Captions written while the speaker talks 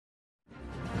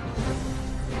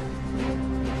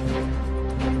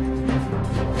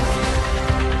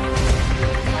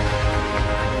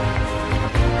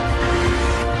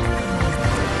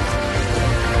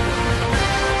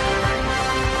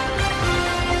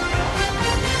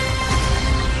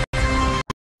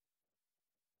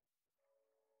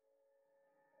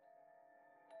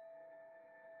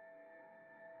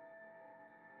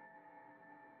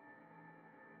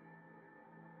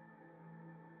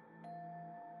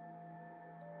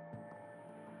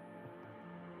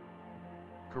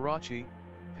Karachi,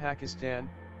 Pakistan,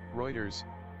 Reuters.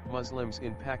 Muslims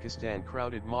in Pakistan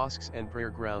crowded mosques and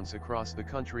prayer grounds across the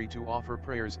country to offer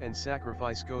prayers and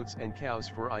sacrifice goats and cows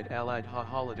for Eid al Adha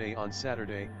holiday on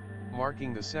Saturday,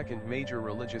 marking the second major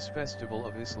religious festival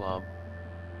of Islam.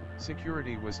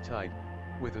 Security was tight,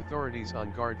 with authorities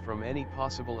on guard from any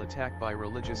possible attack by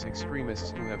religious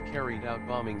extremists who have carried out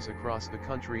bombings across the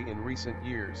country in recent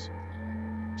years.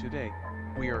 Today,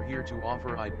 we are here to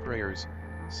offer Eid prayers,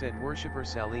 said worshipper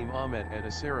Saleem Ahmed at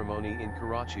a ceremony in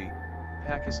Karachi,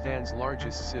 Pakistan's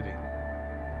largest city.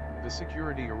 The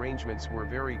security arrangements were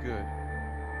very good.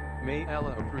 May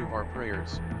Allah approve our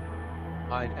prayers.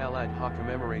 Eid al Adha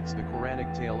commemorates the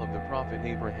Koranic tale of the Prophet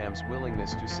Abraham's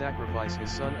willingness to sacrifice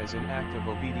his son as an act of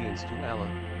obedience to Allah,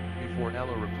 before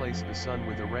Allah replaced the son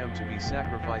with a ram to be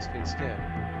sacrificed instead.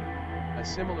 A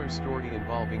similar story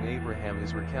involving Abraham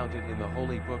is recounted in the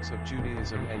holy books of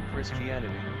Judaism and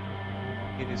Christianity.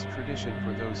 It is tradition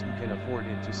for those who can afford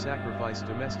it to sacrifice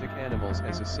domestic animals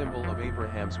as a symbol of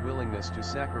Abraham's willingness to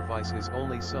sacrifice his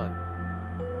only son.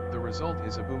 The result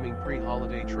is a booming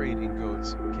pre-holiday trade in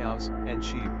goats, cows, and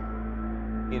sheep.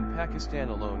 In Pakistan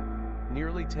alone,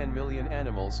 nearly 10 million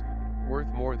animals, worth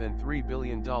more than $3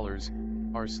 billion,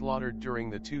 are slaughtered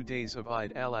during the 2 days of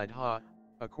Eid al Adha,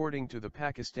 according to the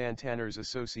Pakistan Tanners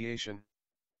Association.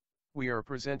 We are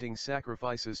presenting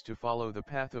sacrifices to follow the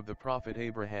path of the Prophet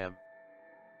Abraham.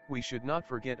 We should not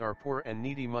forget our poor and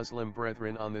needy Muslim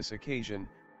brethren on this occasion,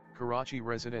 Karachi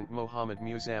resident Mohammed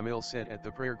Muzammil said at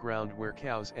the prayer ground where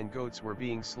cows and goats were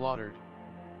being slaughtered.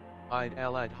 Eid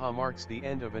al Adha marks the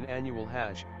end of an annual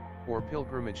Hajj, or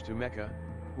pilgrimage to Mecca,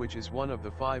 which is one of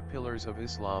the 5 pillars of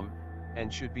Islam,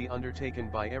 and should be undertaken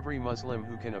by every Muslim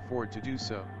who can afford to do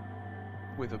so.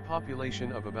 With a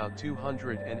population of about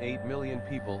 208 million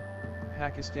people,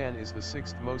 Pakistan is the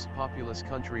 6th most populous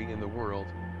country in the world,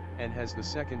 and has the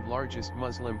 2nd largest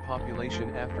Muslim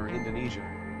population after Indonesia.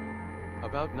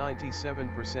 About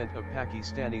 97% of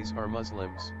Pakistanis are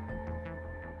Muslims.